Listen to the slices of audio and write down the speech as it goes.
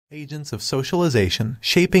Agents of socialization,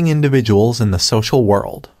 shaping individuals in the social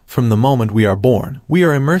world. From the moment we are born, we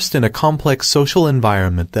are immersed in a complex social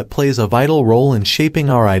environment that plays a vital role in shaping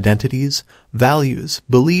our identities, values,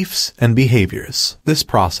 beliefs, and behaviors. This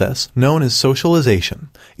process, known as socialization,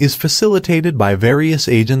 is facilitated by various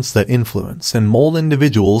agents that influence and mold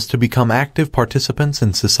individuals to become active participants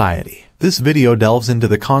in society. This video delves into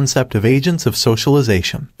the concept of agents of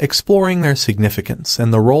socialization, exploring their significance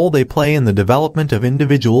and the role they play in the development of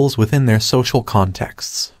individuals within their social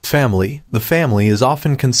contexts. Family. The family is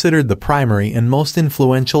often considered the primary and most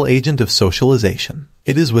influential agent of socialization.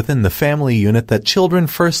 It is within the family unit that children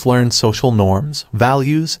first learn social norms,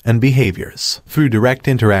 values, and behaviors. Through direct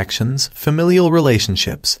interactions, familial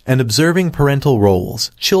relationships, and observing parental roles,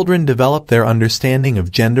 children develop their understanding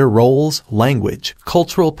of gender roles, language,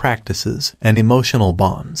 cultural practices, and emotional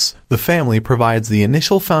bonds. The family provides the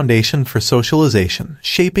initial foundation for socialization,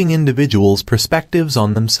 shaping individuals' perspectives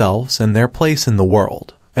on themselves and their place in the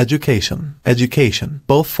world. Education. Education,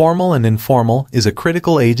 both formal and informal, is a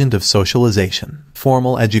critical agent of socialization.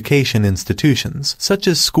 Formal education institutions, such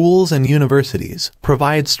as schools and universities,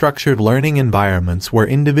 provide structured learning environments where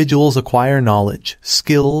individuals acquire knowledge,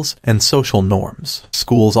 skills, and social norms.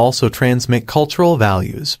 Schools also transmit cultural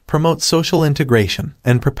values, promote social integration,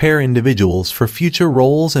 and prepare individuals for future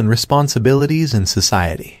roles and responsibilities in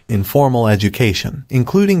society. Informal education,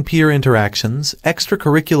 including peer interactions,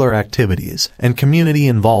 extracurricular activities, and community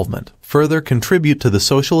involvement, further contribute to the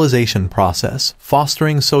socialization process,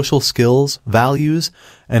 fostering social skills, values,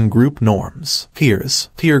 and group norms. Peers.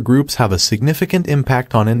 Peer groups have a significant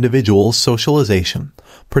impact on individuals' socialization,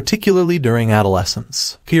 particularly during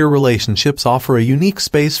adolescence. Peer relationships offer a unique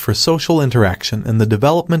space for social interaction and the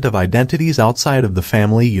development of identities outside of the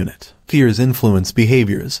family unit. Peers influence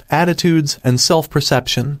behaviors, attitudes, and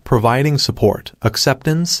self-perception, providing support,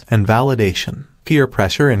 acceptance, and validation. Peer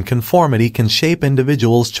pressure and conformity can shape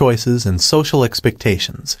individuals' choices and social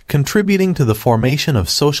expectations, contributing to the formation of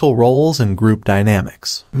social roles and group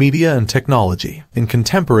dynamics. Media and technology. In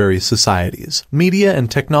contemporary societies, media and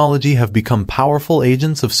technology have become powerful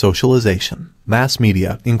agents of socialization. Mass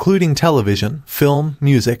media, including television, film,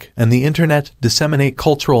 music, and the internet, disseminate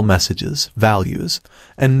cultural messages, values,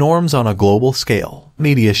 and norms on a global scale.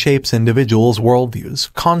 Media shapes individuals'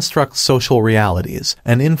 worldviews, constructs social realities,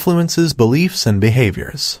 and influences beliefs and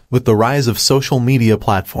behaviors. With the rise of social media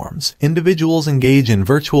platforms, individuals engage in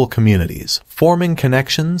virtual communities, forming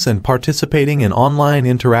connections and participating in online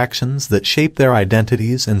interactions that shape their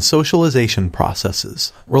identities and socialization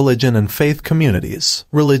processes. Religion and faith communities.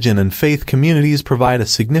 Religion and faith communities provide a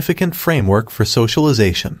significant framework for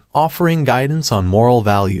socialization, offering guidance on moral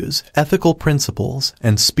values, ethical principles,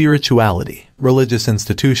 and spirituality. Religious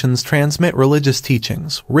institutions transmit religious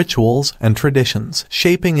teachings, rituals, and traditions,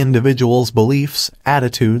 shaping individuals' beliefs,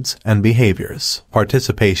 attitudes, and behaviors.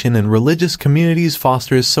 Participation in religious communities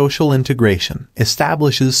fosters social integration,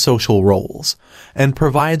 establishes social roles, and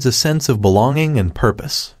provides a sense of belonging and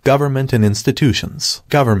purpose. Government and institutions.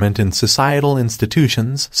 Government and societal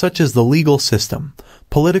institutions, such as the legal system,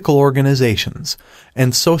 political organizations,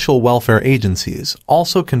 and social welfare agencies,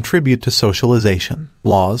 also contribute to socialization.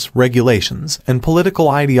 Laws, regulations, and political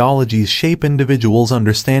ideologies shape individuals'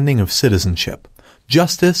 understanding of citizenship,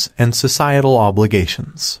 justice, and societal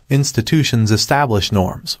obligations. Institutions establish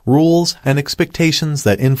norms, rules, and expectations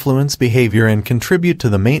that influence behavior and contribute to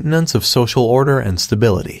the maintenance of social order and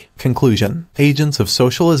stability. Conclusion. Agents of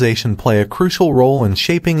socialization play a crucial role in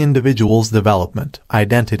shaping individuals' development,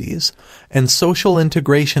 identities, and social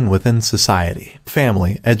integration within society.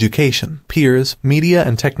 Family, education, peers, media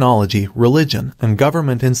and technology, religion, and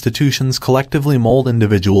government institutions collectively mold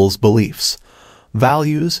individuals' beliefs,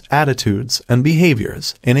 values, attitudes, and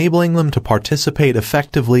behaviors, enabling them to participate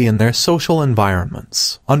effectively in their social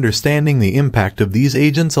environments. Understanding the impact of these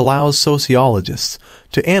agents allows sociologists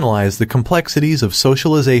to analyze the complexities of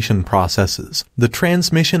socialization processes, the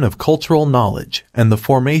transmission of cultural knowledge, and the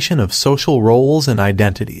formation of social roles and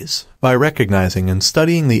identities. By recognizing and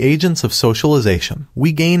studying the agents of socialization,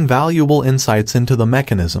 we gain valuable insights into the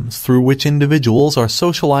mechanisms through which individuals are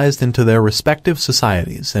socialized into their respective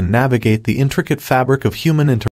societies and navigate the intricate fabric of human interaction.